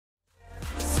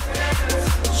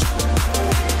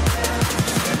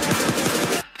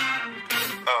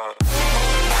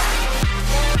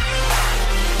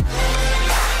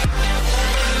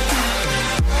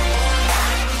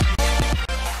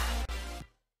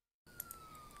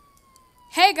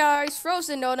Hey guys,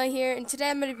 Frozen Nona here, and today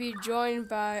I'm going to be joined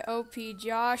by OP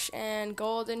Josh and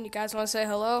Golden. You guys want to say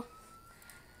hello?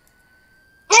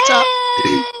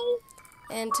 Hey!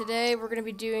 And today we're going to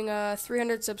be doing a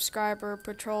 300 subscriber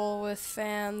patrol with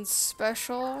fans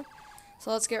special.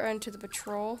 So let's get right into the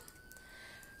patrol.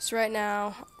 So right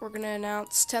now we're going to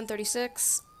announce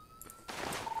 1036.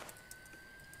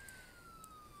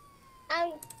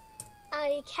 I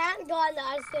can't go on the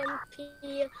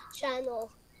SMP channel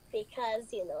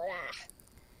because you know that.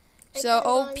 So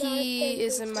OP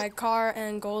is in my car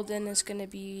and Golden is going to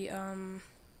be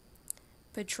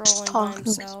patrolling by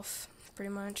himself,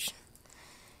 pretty much.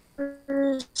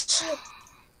 Why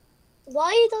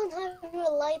you don't have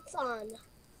your lights on?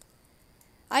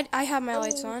 I have my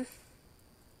lights on.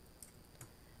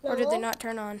 No? Or did they not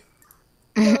turn on?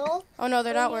 No. Oh no,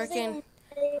 they're not working.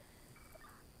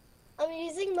 I'm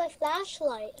using my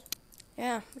flashlight.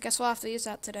 Yeah, I guess we'll have to use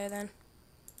that today then.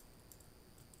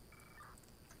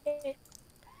 Okay.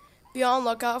 Be on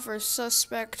lookout for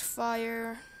suspect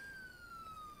fire.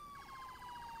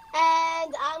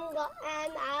 And I will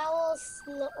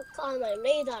look on my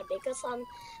radar because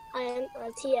I am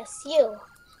a TSU,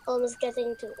 almost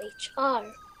getting to HR.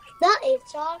 Not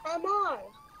HR, MR.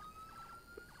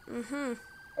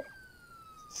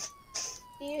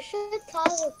 You should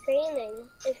cause a training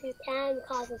if you can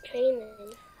cause a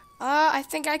training. I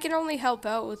think I can only help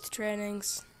out with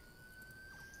trainings.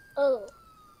 Oh.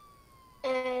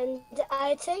 And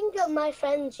I think my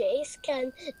friend Jace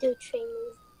can do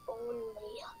trainings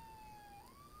only.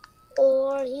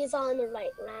 Or he's on the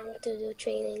right rank to do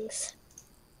trainings.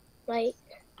 Right?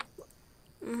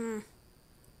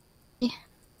 Yeah.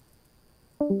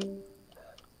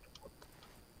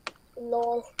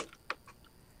 Lol.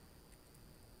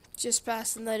 Just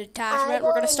passing the detachment.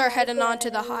 We're going to start heading onto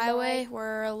the highway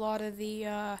where a lot of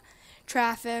the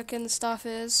traffic and stuff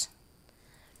is.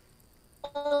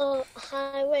 Oh,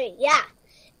 highway. Yeah.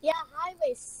 Yeah,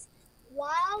 highways. While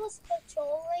I was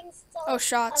patrolling...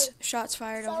 Shots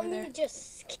fired over there. Somebody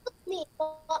just killed me.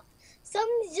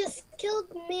 Somebody just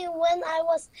killed me when I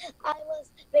was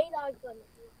radar gunning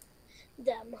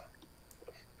them.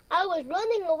 I was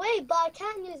running away, but I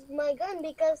can't use my gun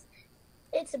because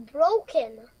it's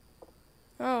broken.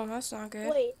 Oh, that's not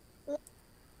good. Wait.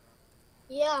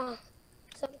 Yeah.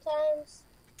 Sometimes.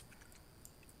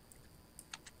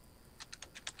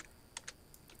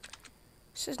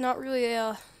 This is not really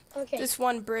Okay. This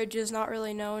one bridge is not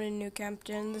really known in New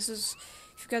Kempton. This is,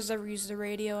 if you guys ever use the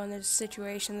radio and there's a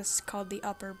situation, this is called the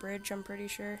Upper Bridge, I'm pretty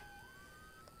sure.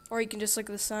 Or you can just look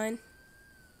at the sign.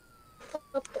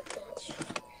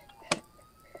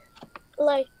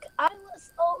 Like, I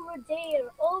was over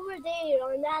there,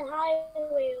 on that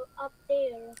highway up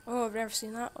there. Oh, I've never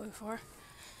seen that before.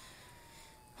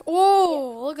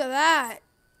 Oh, yeah. Look at that.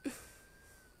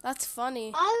 That's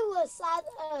funny. I was at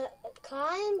a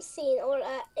crime scene or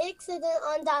an accident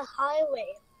on that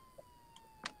highway.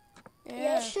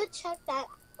 Yeah, I should check that.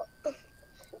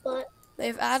 But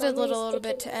they've added a little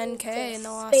bit to NK in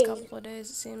the last couple of days,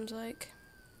 it seems like.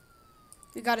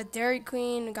 We got a Dairy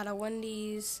Queen, we got a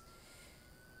Wendy's.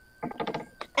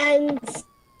 And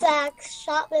Zach's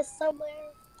shop is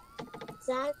somewhere.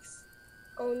 Zach's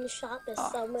own shop is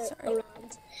somewhere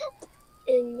around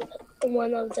in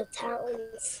one of the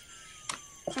towns.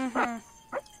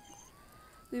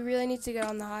 We really need to get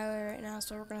on the highway right now,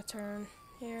 so we're gonna turn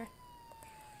here.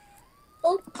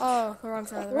 Oh, we're on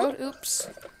side of the road. Oops.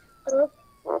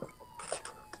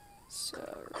 So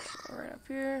right up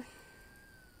here.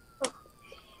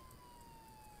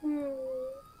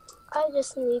 I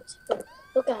just need to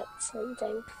look at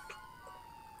something.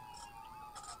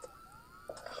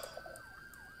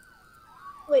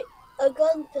 Wait, a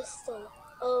gun pistol.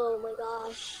 Oh my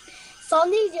gosh.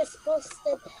 Somebody just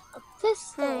posted a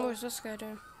pistol. What's this guy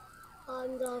doing?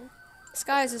 On this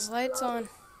guy has his lights on.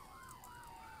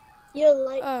 Your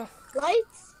lights?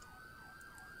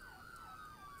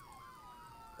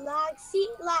 Lag,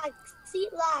 seat lag.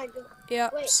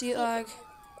 Yep, seat lag.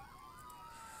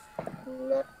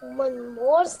 One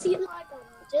more seat lag, I'm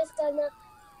just gonna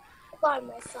by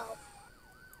myself.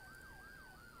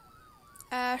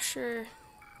 Asher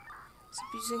is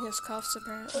abusing his cuffs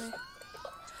apparently.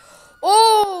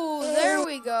 Oh, there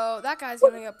we go. That guy's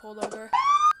gonna get pulled over.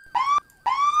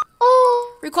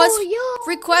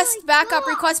 Request backup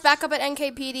at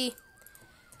NKPD.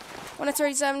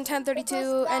 137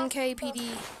 1032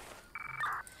 NKPD.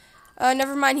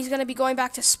 Never mind, he's gonna be going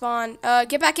back to spawn.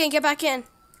 Get back in.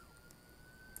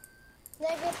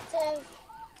 Negative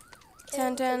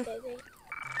 10.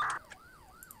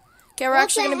 Okay, we're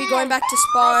actually gonna be going back to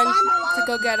spawn to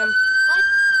go get him. I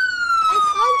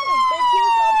found a video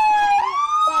of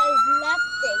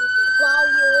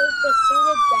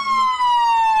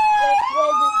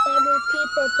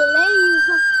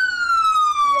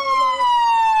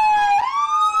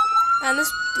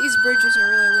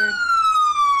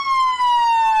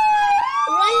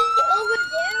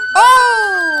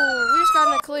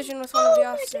collision with one of the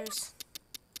officers.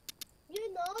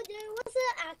 You know, there was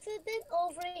an accident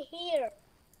over here,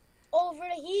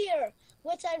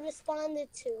 which I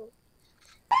responded to.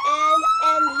 And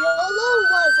Yolo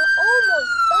was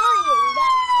almost dying.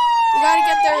 We gotta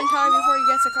get there in time before he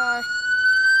gets a car.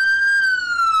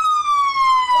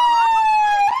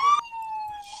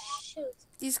 Shoot.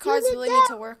 These cars really need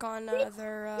to work on their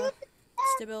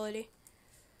stability.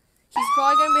 He's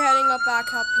probably gonna be heading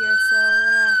back up here, so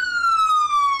we're gonna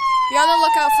be on the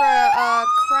lookout for a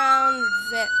Crown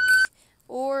Vic.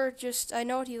 Or just, I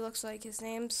know what he looks like. His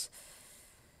name's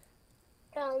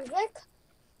Crown Vic.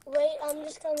 Wait, I'm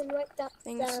just gonna write that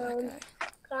down.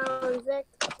 Crown Vic.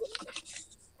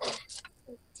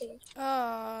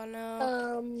 Oh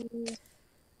no.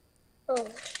 Oh.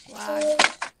 Wow.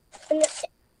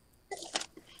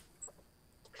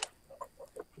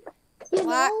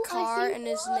 Black car and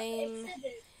his name.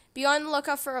 Be on the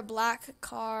lookout for a black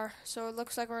car. So it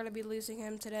looks like we're gonna be losing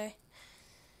him today.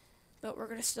 But we're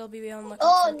gonna still be on the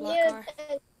lookout for a black car.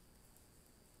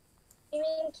 You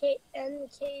mean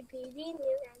NKPD, near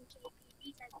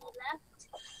NKPD that we left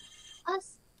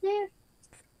us there?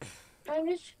 I'm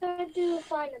just going to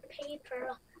find a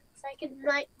paper so I can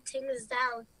write things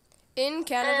down. In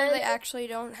Canada, they actually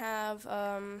don't have,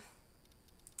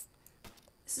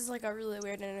 this is like a really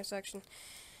weird intersection.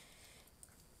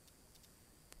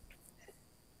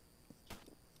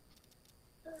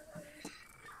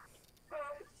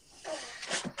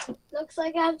 Looks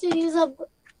like I have to use a...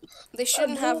 They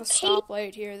shouldn't have a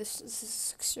stoplight here. This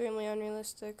is extremely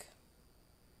unrealistic.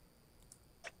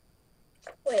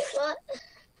 Wait, what?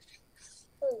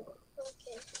 Oh,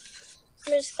 okay.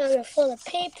 I'm just gonna fill the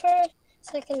paper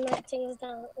so I can write things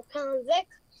down. A Crown Vic,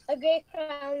 a gray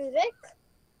Crown Vic.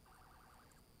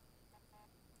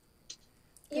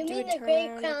 You mean a gray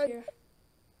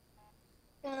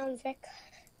Crown Vic?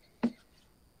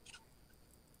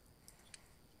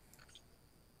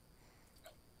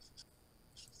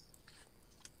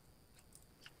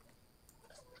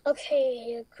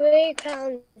 Okay, a gray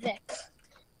Crown Vic.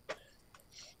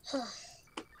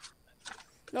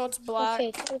 No, it's black.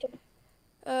 Okay.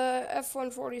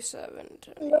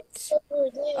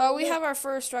 F-147. We have our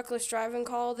first reckless driving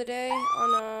call of the day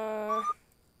on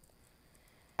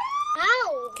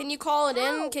Ow! Can you call it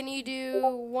in? Can you do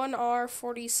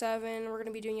 1R47? We're going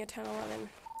to be doing a 1011.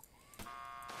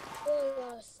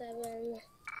 1R7.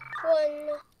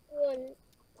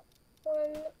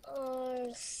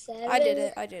 1R7. I did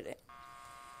it. Okay.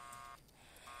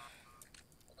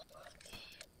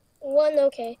 One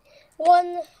okay,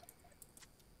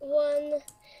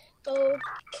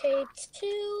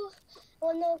 two.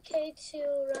 One okay,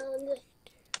 two round.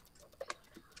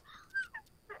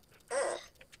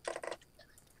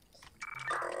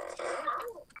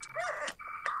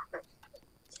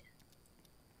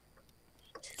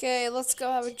 Okay, let's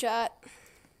go have a chat.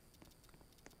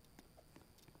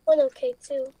 One okay,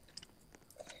 two.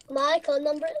 My call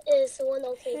number is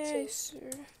 1OK2. Hey, sir.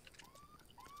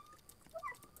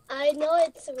 I know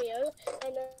it's weird. I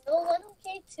know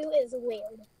 1OK2 is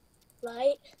weird,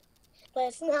 right? But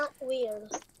it's not weird.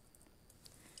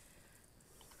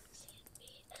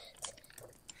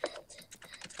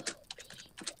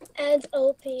 And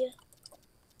OP.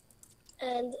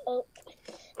 And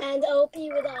OP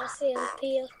with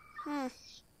RCMP. And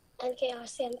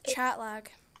KRCMP. Chat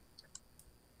lag.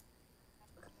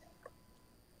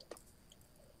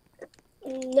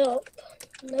 Nope.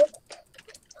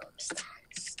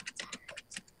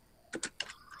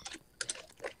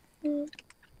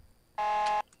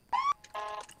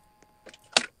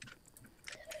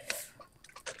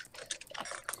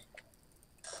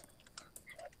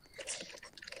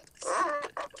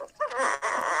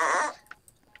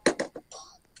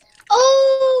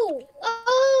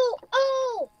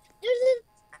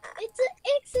 It's an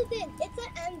accident. It's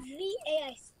an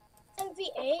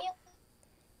MVA.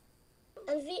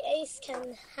 MVAs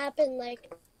can happen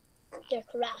like their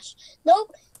crash.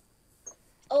 Nope.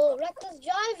 Oh, reckless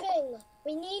driving.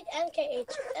 We need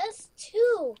MKHS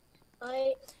too.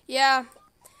 Yeah,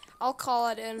 I'll call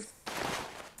it in.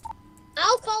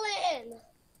 I'll call it in.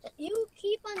 You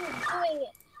keep on doing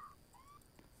it.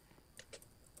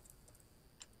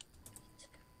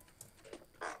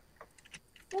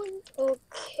 One,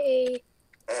 okay,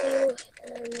 two,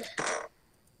 and...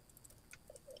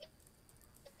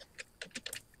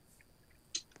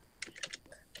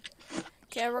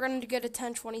 Okay, we're gonna get a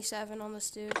 1027 on this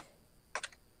dude.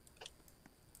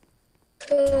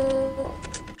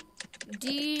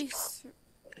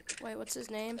 Wait, what's his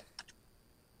name?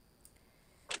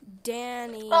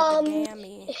 Danny.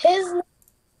 Dammy. His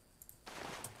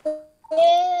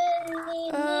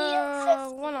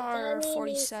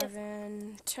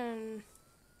 10:47, 10.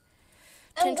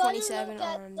 I'm gonna 10:27 look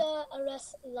at on the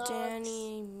arrest logs.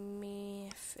 Danny Me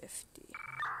 50.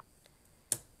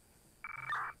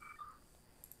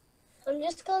 I'm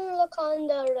just gonna look on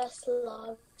the arrest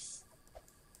logs.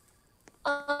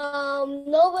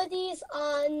 Nobody's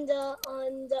on the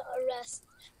arrest.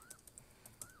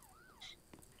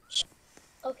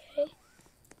 Okay.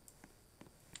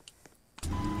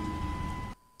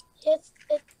 It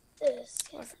is.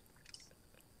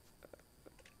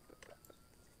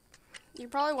 You're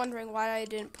probably wondering why I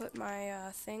didn't put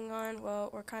my thing on. Well,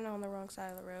 we're kind of on the wrong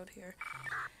side of the road here.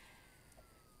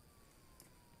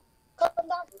 Come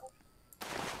back.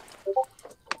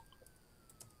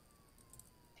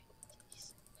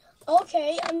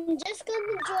 Okay, I'm just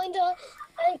gonna join the.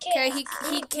 Okay,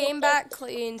 he came back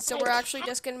clean, so we're actually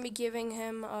just gonna be giving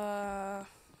him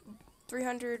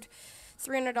 $300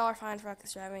 fine for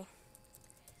reckless driving.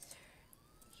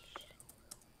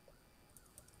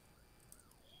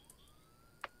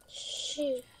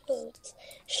 Shoot.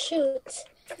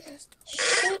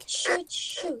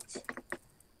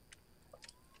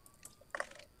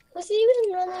 Who's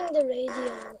even running the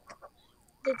radio?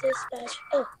 The dispatch.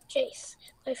 Oh, Jace.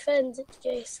 My friend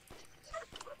Jace.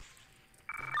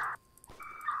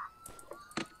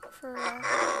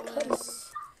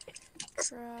 Reckless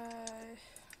drive.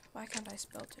 Why can't I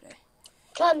spell today?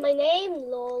 God, my name,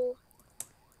 lol.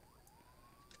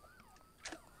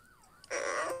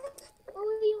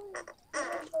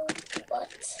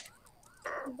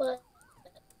 But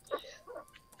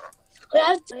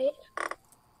that's right.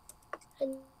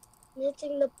 And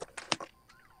knitting the.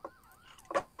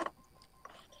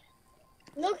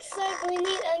 Looks like we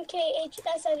need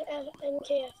NKHS and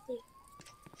NKFD.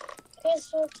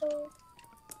 Crystal.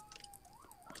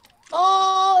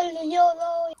 Oh,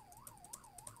 YOLO.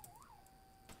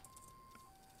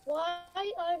 Why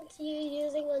aren't you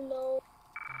using a no?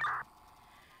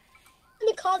 I'm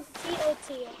gonna call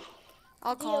DOT.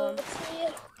 I'll call him.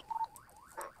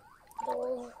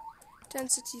 Oh.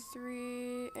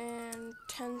 1063 and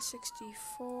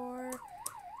 1064.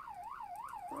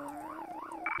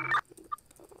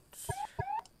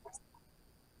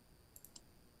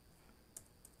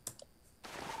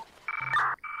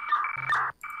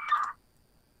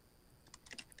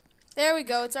 There we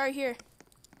go. It's right here.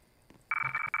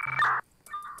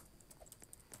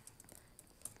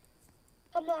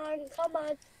 Come on.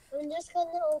 I'm just gonna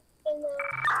open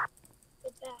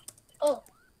the back. Oh,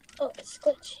 it's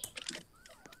glitchy.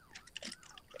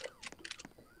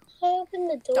 I opened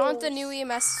the door. Don't the new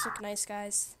EMS look nice,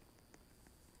 guys?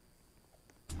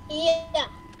 Yeah.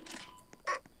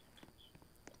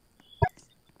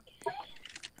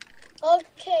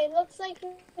 Okay, looks like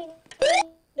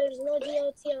there's no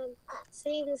DOT on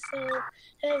scene, so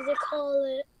I have to call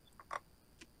it.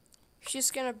 She's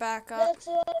gonna back up. That's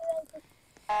what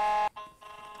I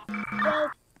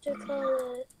have to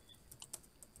call it.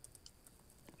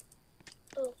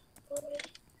 Oh, okay.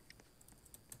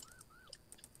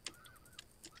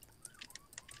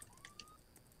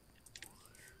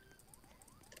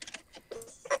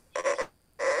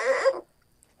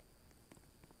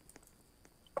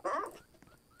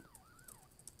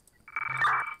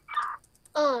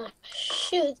 Oh,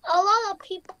 shoot. A lot of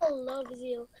people love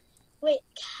you. Wait,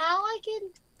 how I can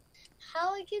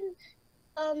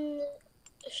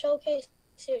showcase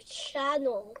your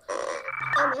channel?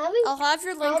 I'm having I'll have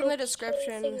your link in the trouble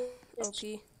description, showcasing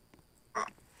Oki.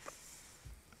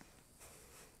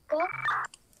 What?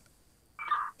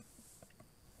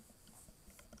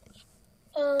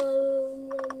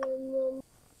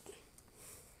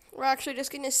 We're actually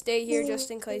just gonna stay here just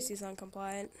in case he's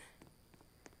non-compliant.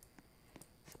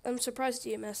 I'm surprised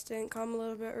EMS didn't come a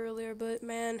little bit earlier, but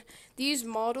man, these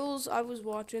models, I was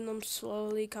watching them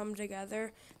slowly come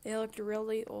together. They looked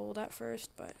really old at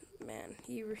first, but man,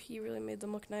 he really made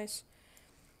them look nice.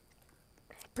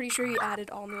 Pretty sure he added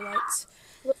all new lights.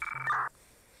 And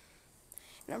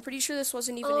I'm pretty sure this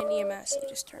wasn't even an EMS, he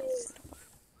just turned it into one.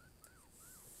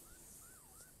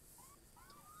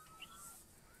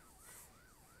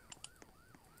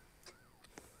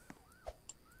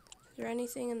 Is there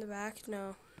anything in the back?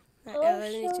 No.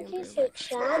 Showcase your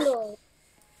channel.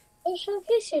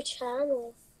 Showcase your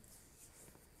channel.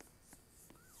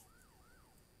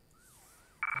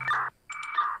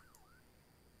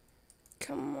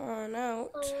 Come on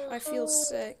out. I feel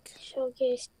sick.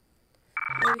 Showcase.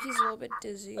 Maybe he's a little bit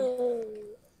dizzy.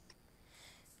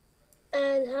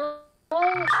 And how do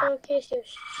I showcase your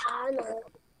channel?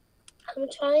 I'm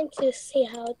trying to see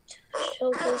how to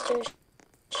showcase your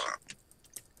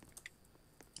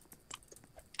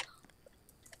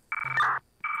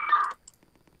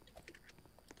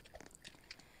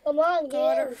Come on,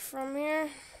 got get her in. from here.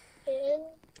 Get in.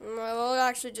 We'll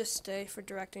actually just stay for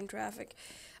directing traffic.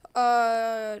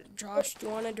 Josh, do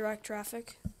you want to direct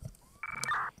traffic?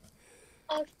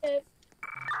 Okay.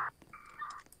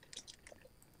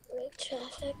 Wait,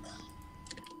 traffic.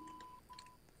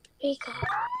 We got.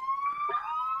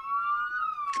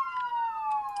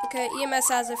 Okay, EMS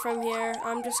has it from here.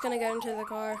 I'm just gonna get into the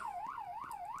car.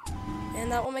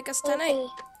 And that will make us 10-8. Okay.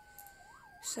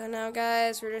 So now,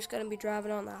 guys, we're just gonna be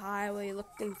driving on the highway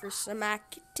looking for some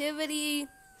activity.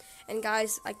 And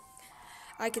guys,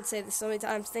 I can say this so many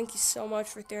times. Thank you so much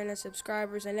for 300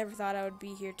 subscribers. I never thought I would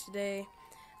be here today.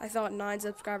 I thought 9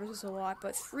 subscribers was a lot,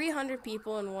 but 300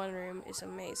 people in one room is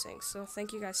amazing. So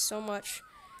thank you guys so much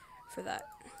for that.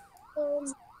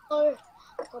 Come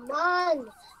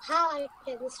on. How I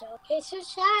can showcase your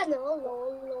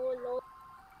channel.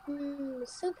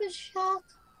 Super Shock.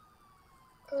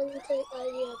 Content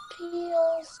idea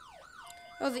appeals.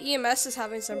 Oh, the EMS is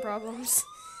having some problems.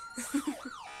 Where?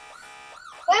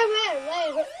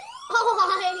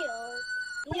 Oh,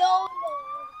 YOLO.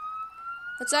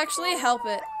 Let's actually help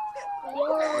it.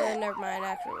 YOLO. Never mind,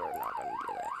 actually, we're not going to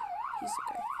do that. He's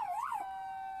okay.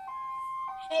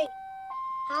 Hey,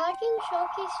 how I can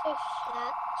showcase your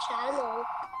channel?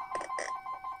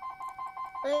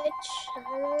 My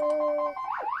channel.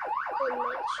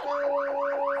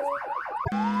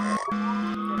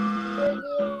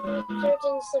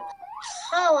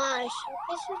 How I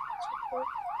showcase your channel.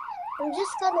 I'm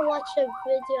just gonna watch a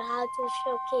video how to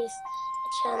showcase a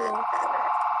channel.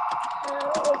 How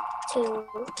to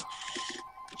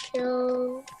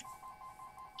show.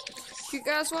 If you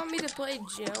guys want me to play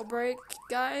Jailbreak,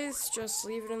 guys, just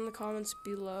leave it in the comments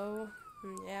below.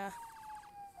 And yeah.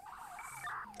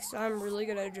 Because I'm really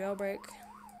good at Jailbreak.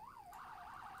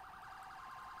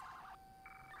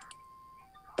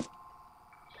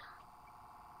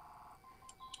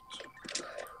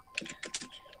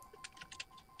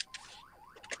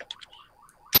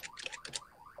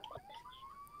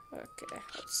 Okay,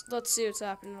 let's see what's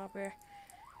happening up here.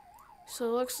 So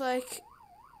it looks like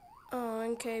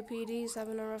NKPD's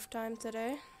having a rough time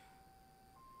today.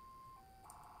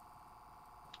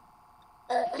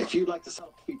 If you'd like to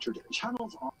sell featured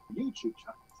channels on YouTube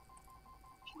channels,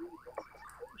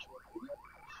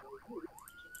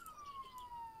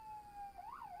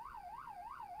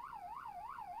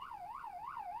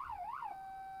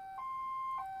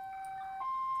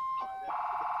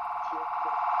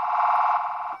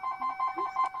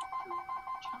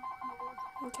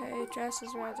 Okay, Jess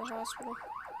is at the hospital.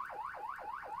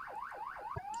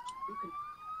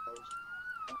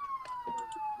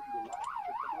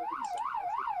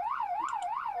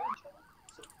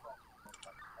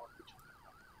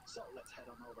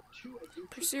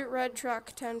 Pursuit red truck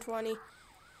 1020.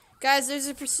 Guys, there's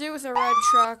a pursuit with a red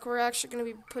truck. We're actually going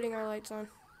to be putting our lights on.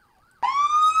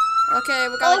 Okay,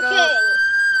 we gotta go.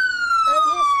 I'm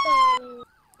just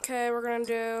Okay, we're gonna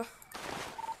do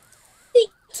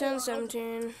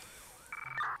 10:17.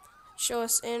 Show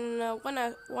us in 1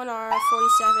 hour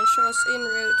 47. Show us en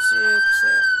route to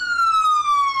pursuit.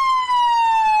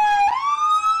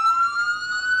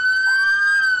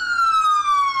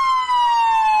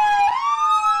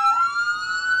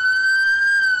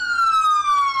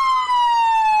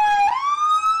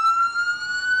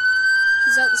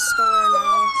 He's at the store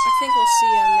now. I think we'll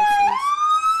see him if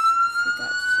we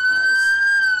got eyes.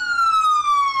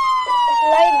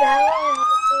 right now I have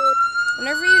to.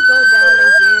 Whenever you go down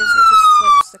in gears, it just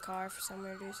flips the car for some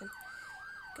weird reason.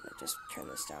 I'm gonna just turn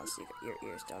this down so your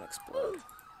ears don't explode.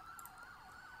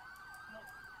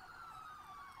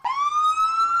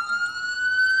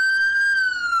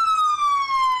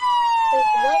 Wait,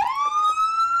 what?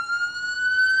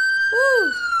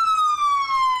 Woo!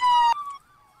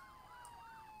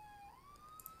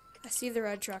 I see the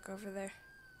red truck over there.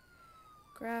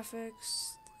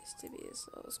 Graphics needs to be as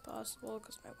low as possible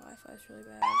because my Wi-Fi is really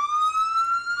bad.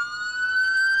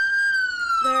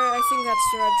 There, I think that's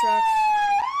the red truck.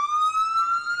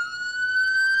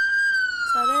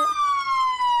 Is that it?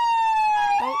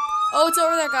 Nope. Oh, it's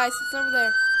over there, guys. It's over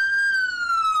there.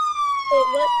 Wait,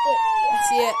 what? I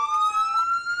see it.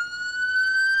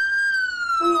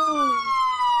 Wait.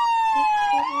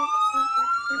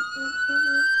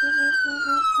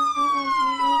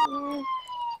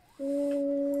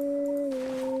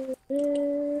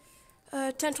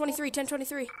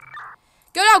 1023.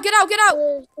 Get out!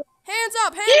 Hands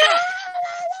up!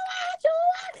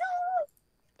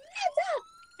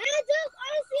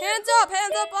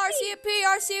 Hands up!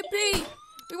 RCMP!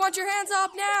 We want your hands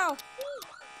up now!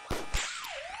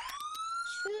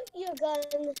 Shoot your gun.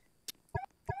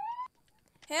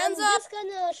 Hands I'm up! just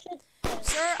gonna shoot.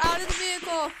 Sir, out of the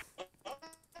vehicle.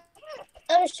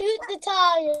 I'm shooting the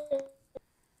tire.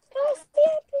 Go,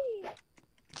 Stampy.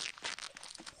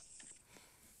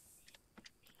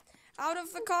 Out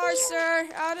of the car, sir.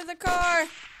 Out of the car.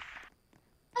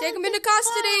 Take him into the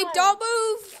custody. car. Don't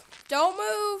move. Don't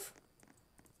move.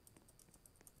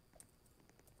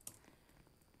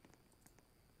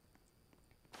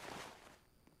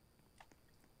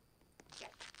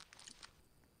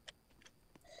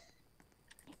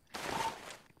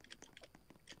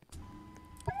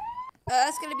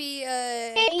 That's gonna be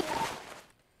Read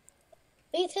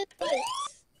his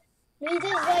rights. Read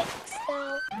his rights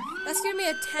now. that's gonna be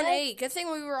a 10-8. Good thing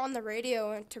we were on the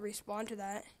radio to respond to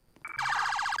that.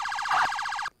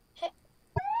 Hey,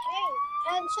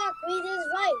 Chuck, read his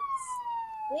rights.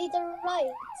 Read the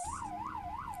rights.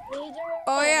 Read the rights.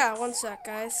 Oh yeah, one sec,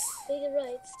 guys. Read the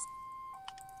rights.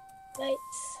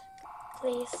 Rights,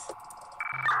 please.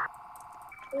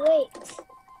 Wait.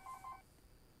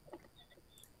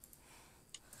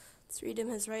 Let's read him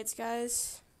his rights,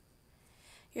 guys.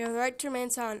 You have the right to remain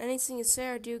silent. Anything you say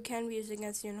or do can be used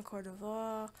against you in a court of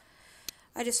law.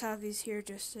 I just have these here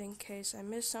just in case I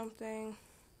miss something.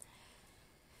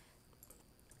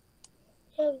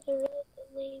 You have the right to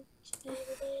leave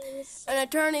evidence. An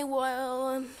attorney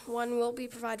one will be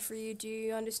provided for you. Do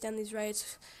you understand these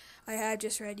rights? I have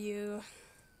just read you.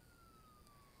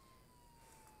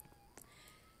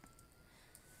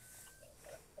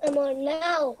 MR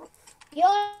now.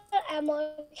 You're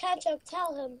MR. Catch up.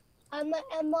 Tell him. I'm an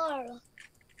MR.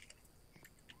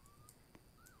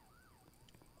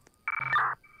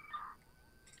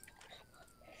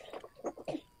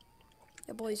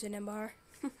 The boy's in MR.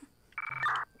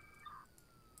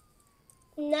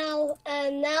 Now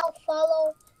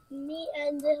follow me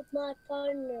and my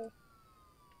partner.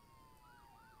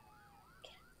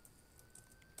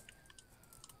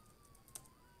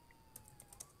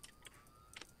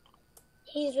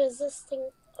 He's resisting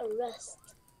arrest.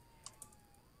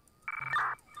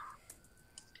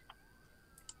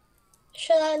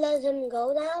 Should I let him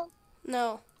go now?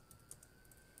 No.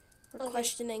 We're Okay.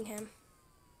 questioning him.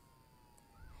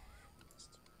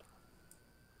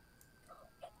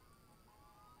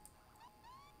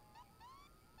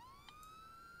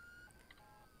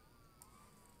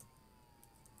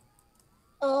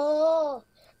 Oh,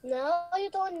 now you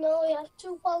don't know. You have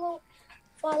to follow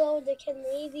the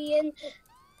Canadian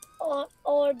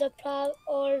or the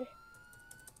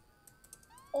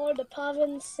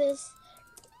province's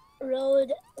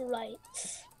road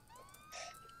rights.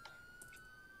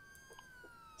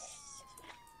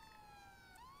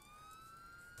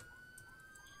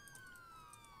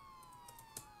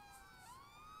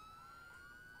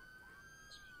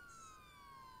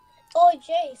 Oh,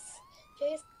 Jace.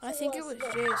 I think it was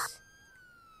Jace.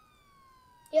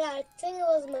 Yeah, I think it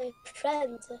was my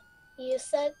friend. You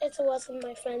said it wasn't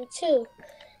my friend too.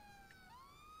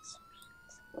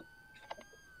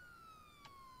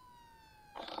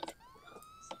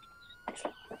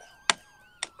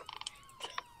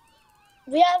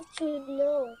 We have to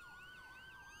know.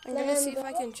 I'm gonna see if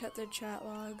I can check the chat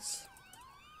logs.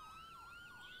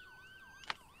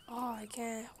 Oh, I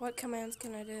can't. What commands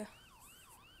can I do?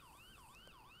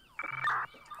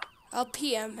 I'll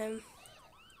PM him.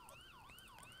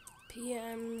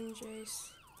 PM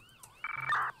Jace.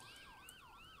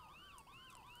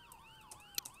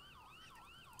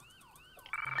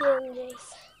 PM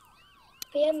Jace.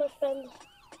 PM my friend.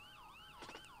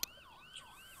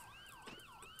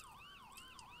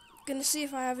 Gonna see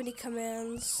if I have any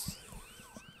commands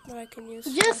that I can use.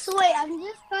 Just wait, I'm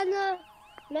just gonna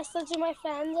message my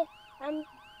friend.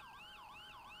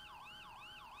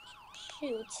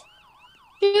 Shoot,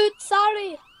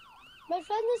 sorry. My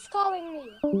friend is calling me.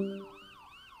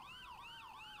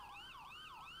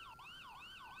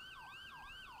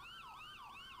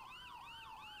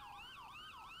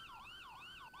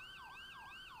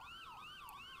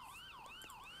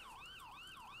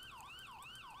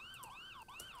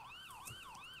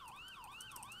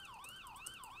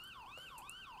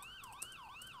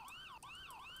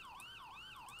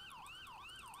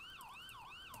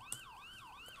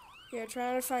 Yeah,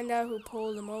 trying to find out who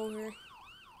pulled him over.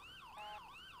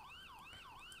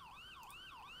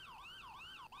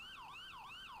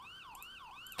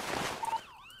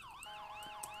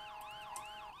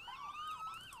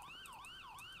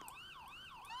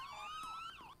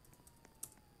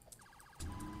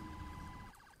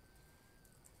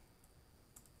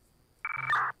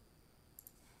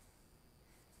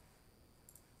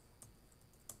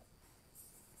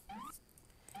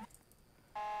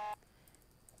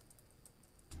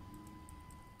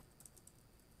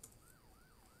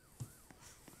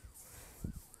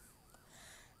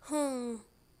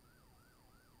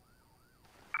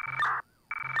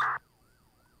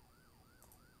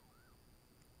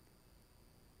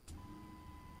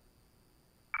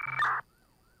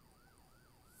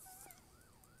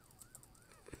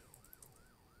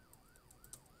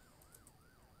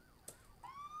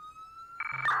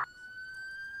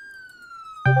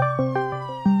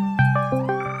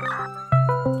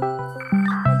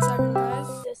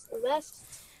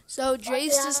 Yes. So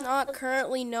Jace Yeah. does not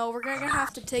currently know. We're gonna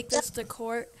have to take this to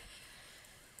court.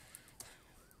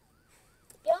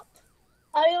 Yep.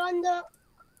 Are you on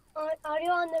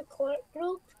the court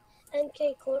group?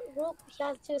 NK court group. You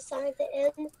have to sign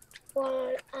it in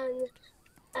for and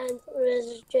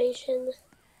registration.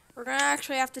 We're gonna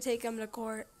actually have to take him to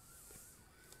court.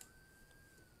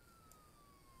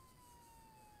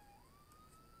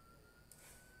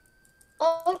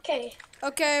 Okay.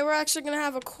 Okay, we're actually gonna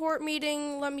have a court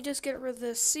meeting. Let me just get rid of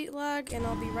this seat lag, and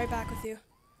I'll be right back with you.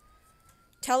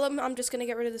 Tell him I'm just gonna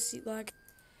get rid of the seat lag.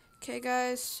 Okay,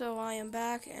 guys, so I am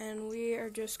back, and we are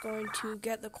just going to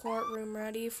get the courtroom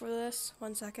ready for this.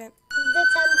 1 second. The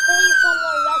template from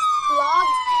the rest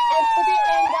logs and put it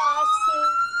in the RC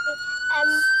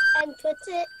and put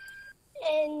it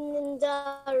in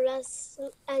the rest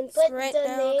and put So right the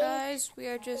now, name. guys, we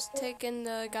are just taking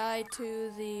the guy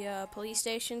to the police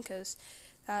station because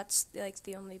that's like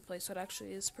the only place that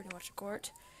actually is pretty much a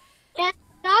court. And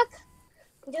Doc,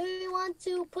 do you want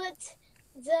to put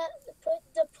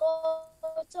the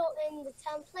photo in the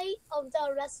template of the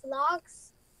arrest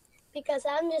logs? Because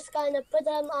I'm just gonna put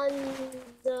them on.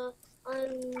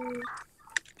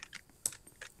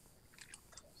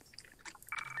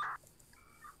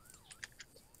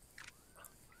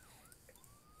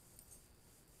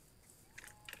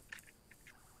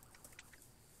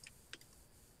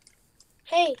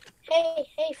 Hey,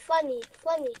 funny.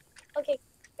 Okay,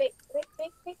 wait.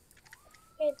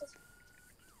 Okay, just.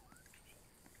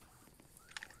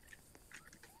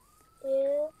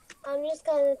 Yeah, I'm just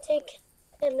gonna take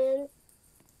him in,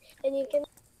 and you can.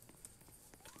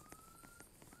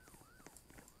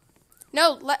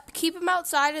 No, keep him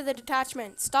outside of the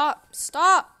detachment. Stop.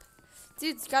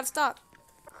 Dude, you gotta stop.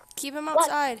 Keep him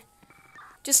outside.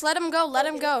 Just let him go, let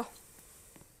him go.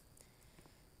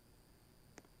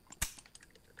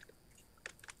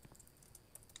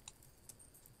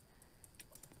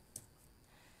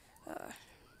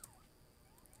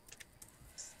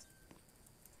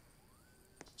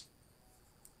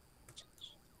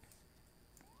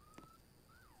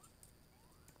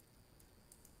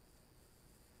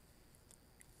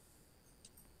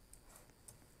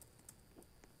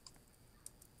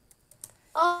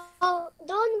 Oh,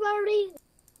 don't worry.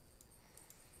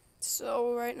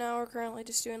 So right now we're currently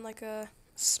just doing like a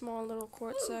small little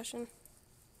court session.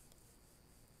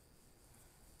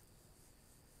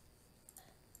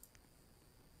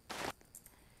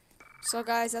 So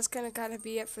guys, that's gonna kind of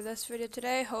be it for this video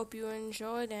today. Hope you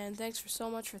enjoyed, and thanks for so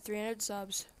much for 300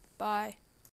 subs. Bye.